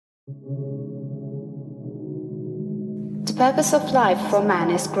The purpose of life for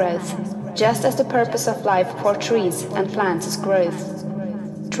man is growth, just as the purpose of life for trees and plants is growth.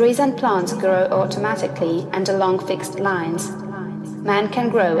 Trees and plants grow automatically and along fixed lines. Man can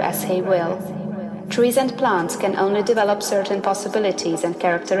grow as he will. Trees and plants can only develop certain possibilities and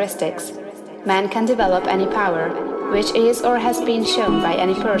characteristics. Man can develop any power, which is or has been shown by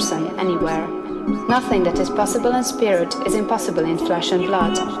any person, anywhere. Nothing that is possible in spirit is impossible in flesh and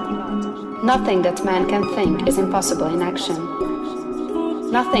blood. Nothing that man can think is impossible in action.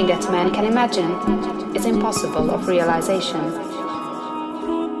 Nothing that man can imagine is impossible of realization.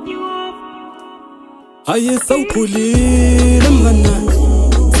 Aye sawukhulile mngana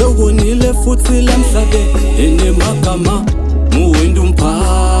sawubonile futhi lamhlabe enemagama muwenda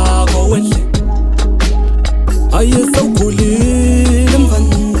umphako wenhle. Aye sawukhulile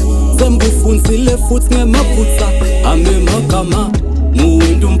mngana sembufunzile futhi ngemaphutha amemagama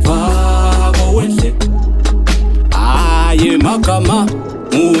muwenda umphako wenhle. Aye magama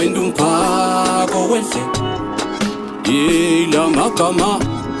muwenda umphako wenhle. Yila magama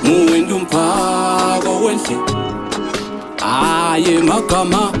muwenda umphako wenhle. Aye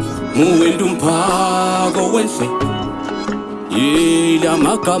magama muwenda umphako wenhle. Yila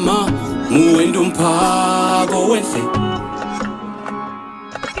magama muwenda umphako wenhle.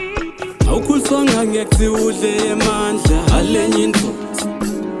 Awukhuliswanga ngekuthiwa udle emandla alenye indvodza.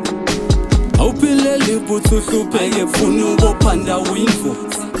 Awuphileli ukuthi uhlupheke funa ukophanda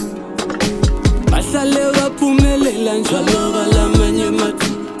uyindvodza. Bahlale baphumelela njalo balamanye madoda.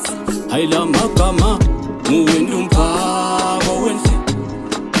 Hayi la magama muwenda umphako wenhle.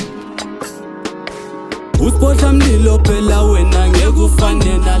 Usiphohla mlilo phela wena ngeke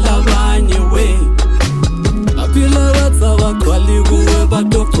ufane nalabanye we. Baphila bathi abagcwali kuwe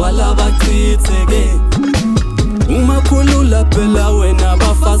badogcwala bachitheke. Umakhulula phela wena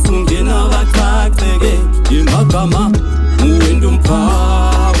bafazi ungena bachacheke. Imagama muwenda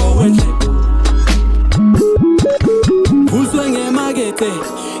umphako wenhle. Phuzwe ngemakethe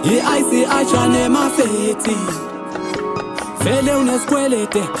i-ice ajane mafethi. Vele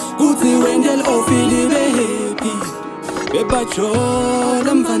unesikwelete kuthi wendel ofili behappy.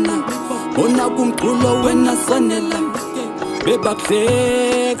 Bebajola mfana bona kumculo wena sonela.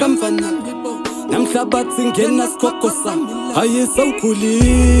 Bebakuhleka mfana namhlabathi ngena sikhokho sami. Aye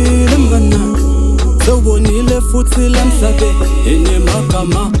sawukhulile mfana sawubonile futhi lamhlabe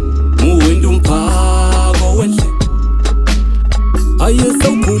enemagama muwenda umphako wenhle. Aye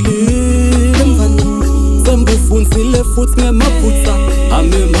sawukhulile mfana sembufunzile futhi ngemaphutha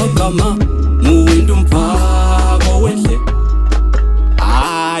amemagama muwenda umphako wenhle.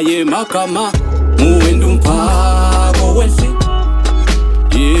 Aye magama muwenda umphako wenhle.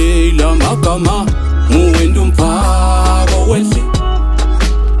 Yila magama muwenda umphako wenhle.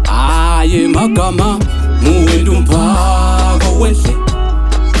 Aye magama muwenda umphako wenhle.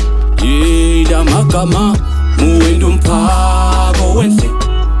 Yila magama muwenda umphako wenhle.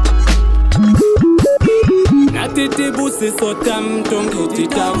 Natiti busiso tamto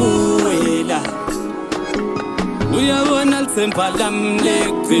ngitita kuwela. Uyabona lithemba lami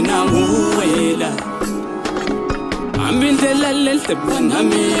lekugcina nguwela. Ambindlela lenhle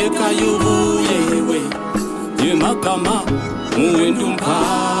nami ekhaya ubuye we. Yemagama muwenda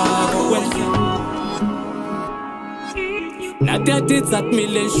umphako wenhle. Natati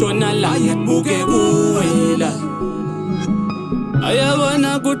tsatmile nshona la yebuke kuwela.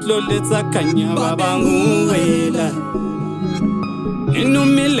 Ayabona kutloletsa khanya baba nguwela.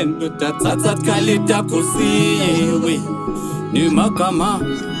 Inumile ndoda tsatsa khalita kusiye we. Nimagama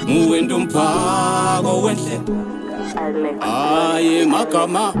muwenda umphako wenhle. Aye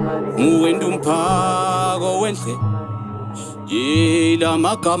magama muwenda umphako wenhle. Yila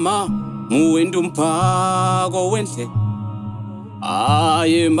magama muwenda umphako wenhle.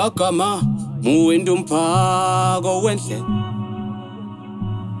 Aye magama muwenda umphako wenhle.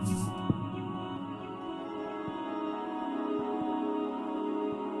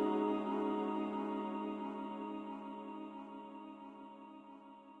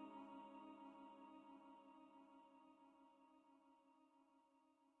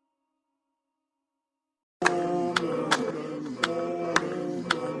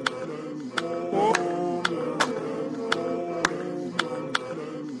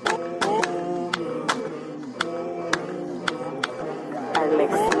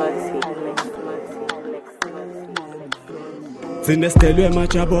 Sinestelwe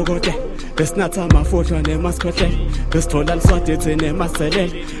machabokote besinatha amafutha nemaskhohle besithola liswadethe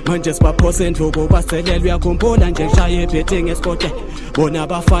nemaselele manje sibaphose endluku baselele uyakhumbula nje ngishaya ebhethe ngesikhohle bona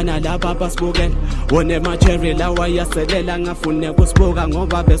abafana laba basibukela wona emacherry lawa yaselela ngafune kusibuka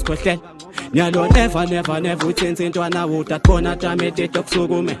ngoba besikhohlela nyalo never uthenze intwana udakhona damete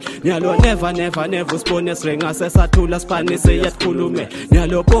tokusukume nyalo never usibone sirenga sesathula sifanise yakhulume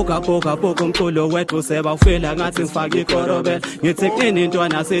nyalo boka umculo wethu seba ufela ngathi ngifaka ikorobela ngithi kini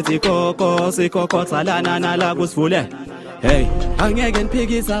intwana sithi koko sikokothalana nala kusivule hey angeke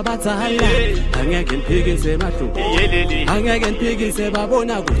ngiphikise abadala angeke ngiphikise emadluku angeke ngiphikise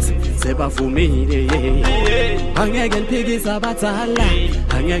babona ukuthi sebavumile angeke ngiphikise abadala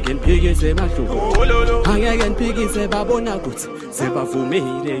angeke ngiphikise emadluku angeke ngiphikise babona ukuthi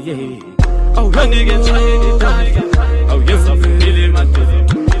sebavumile oh nigga try it oh yes I feel it my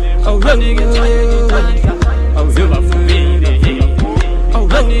oh nigga try it oh sebavumile oh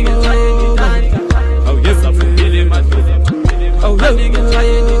nigga try it oh yes I feel it my oh nigga try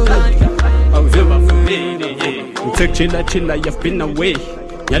it oh sebavumile take chilla you've been away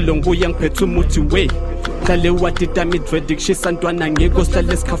yalo ngibuya ngiphethe umuthi we hlale wadida midred kushisa ntwana ngeke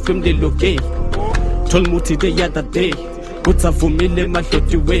sihlale sikhafe emlilo gay told muthi the other day kuthi avumile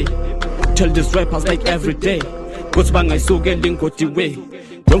madloti we tell these rappers like every day kuthi bangayisukela ingodi we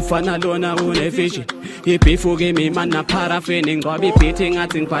lomfana lona unevision ibefu kimi mana paraffin ngqoba ibhithi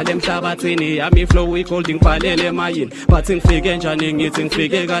ngathi ngibhale emhlabathini yami flow igold ngibhalele emayini bathi ngifike njani ngithi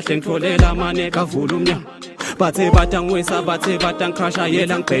ngifike kahle ngitholela amane kavula umnyango bathe batangwisa bathe batangcrasha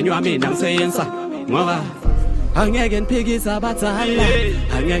yela ngibhenywa mina ngiseyenza ngoba angeke ngiphikise abadala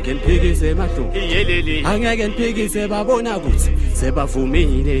angeke ngiphikise emadluku angeke ngiphikise babona ukuthi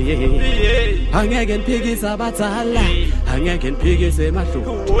sebavumile angeke ngiphikise abadala angeke ngiphikise emadluku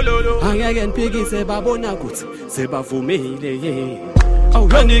angeke ngiphikise babona ukuthi sebavumile oh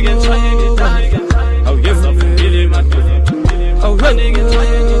nigga try it oh yes I feel it my oh nigga try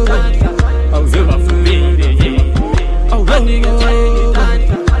it oh sebavumile oh nigga try it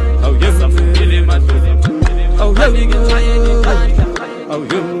oh yes I feel it my oh nigga try it oh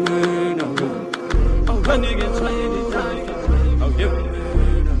you oh nigga try it oh you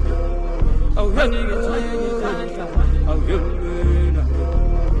oh nigga try it oh you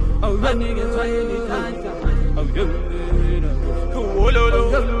oh nigga try it oh you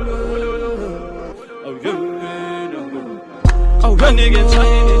oh you oh nigga try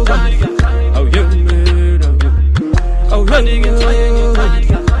it oh you oh nigga try it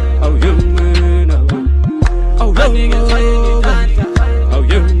oh you oh nigga try it oh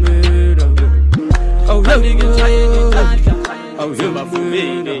you oh nigga try it oh you my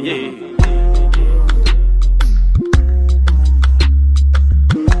family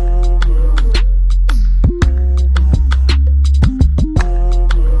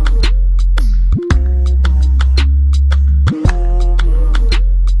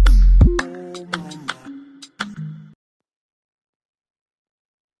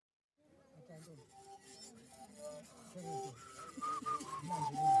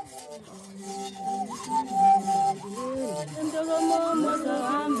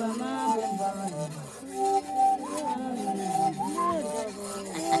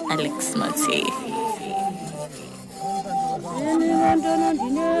Alex Mati.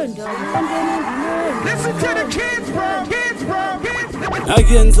 Listen to the kids, bro.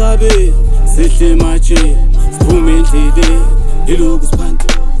 Again sabe sihle mache siphume endleleni iloku siphanthe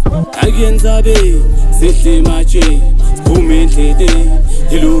again sabe sihle mache siphume endleleni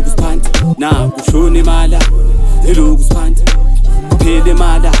iloku siphanthe na kushona imali iloku siphanthe kuphela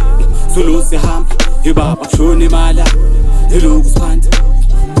imali solo sihamba yebaba kushona imali iloku siphanthe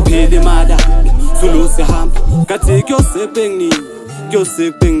kuphela imali solo sihamba kathi kuyosekubengini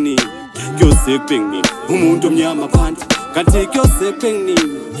umuntu omnyama phansi kathi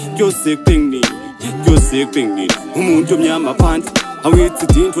kuyosekubengini umuntu omnyama phansi awithi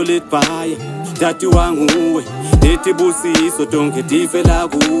dintho letibhaya dati wanguwe lethi busiso donke divela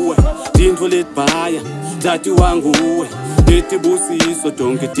kuwe dintho letibhaya dati wanguwe lethi busiso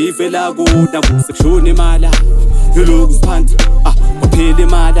donke divela kuda kusekushona imali yoloku siphanthe kuphela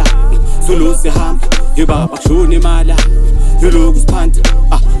imali solo sihamba yebaba kushona imali yoloku siphanthe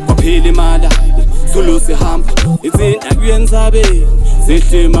kuphela imali solo sihamba ithinta kuyenzabe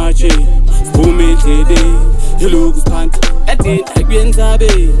sihle mache siphume endleleni yoloku siphanthe ithinta kuyenzabe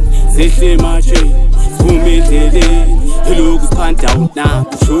sihle mache siphume endleleni yoloku siphanthe awuna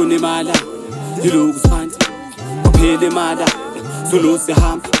kushona imali yoloku siphanthe kuphela imali solo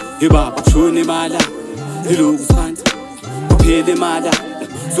sihamba yebaba kushona imali yoloku siphanthe kuphela imali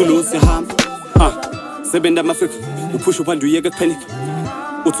solo sihamba sebenda amafika uphusha uphanda uyeke kupanic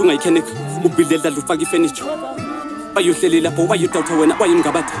uthi ungayikhenika ubhilela lufaka ifurniture bayohleli lapho wayidawutha wena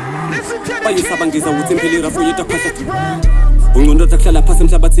wayingabatha bayisabangiza ukuthi impela rafu yetaphasatha ungcondo takuhlala phasi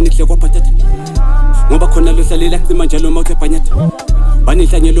emhlabathini kuhle kwaphathatha ngoba khona lo hlalela cima njalo mawuthe bhanyatha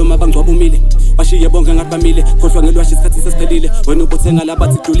banihlanyelo mabangcwaba umile bashiye bonke ngabamile khohlwa ngelwashi isikhathi sesiphelile wena ubothenga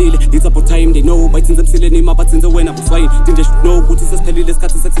labathi dulile it's about time they know bayithinze emsileni mabathinze wena buswayini tinje know ukuthi sesiphelile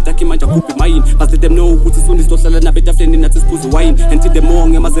isikhathi sesitaki manje akhuphi mayini but let them know ukuthi isuni sizohlala nabetafleni nathi siphuze wine and till them all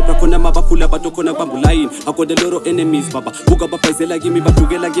ngemazebra khona mabaphula bato khona kubamba ulayini akode loro enemies baba buka babhayizela kimi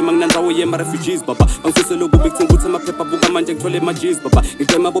badukela kimi nginandawo yema refugees baba bangisiselo kubikuthi ngikuthi amaphepha buka manje ngithole majeez baba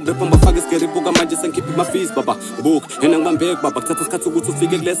ngicema bombe bomba faka isigeri buka manje sengikhiphi ma fees baba buka yena ngibambeke baba kuthatha isikhathi ukuthi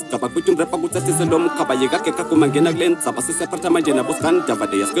ufike kulesigaba kuthi umrapha kuthathise lo mkhaba yekake kakuma ngena kulenza basisephatha manje nabo skandava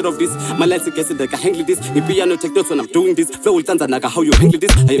they are scared of this my life is getting like I handle this ipiano take notes when I'm doing this flow ultanza naka how you handle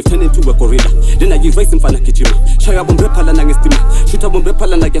this I have turned into a gorilla then I give voice mfana gijima shaya bombe phala na ngestima shoot bombe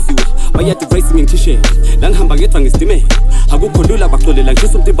phala na kyafiwa baya device ngithishe la ngihamba ngethwa ngestime akukho lula baxolela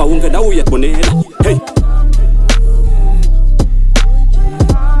ngishisa umtimba wonke la uyabonela hey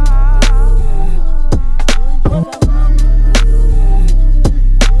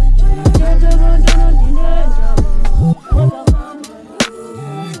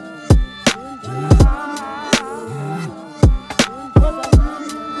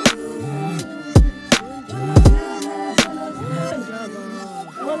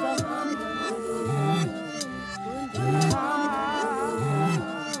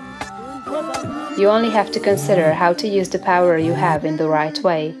You only have to consider how to use the power you have in the right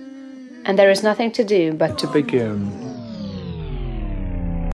way. And there is nothing to do but to begin.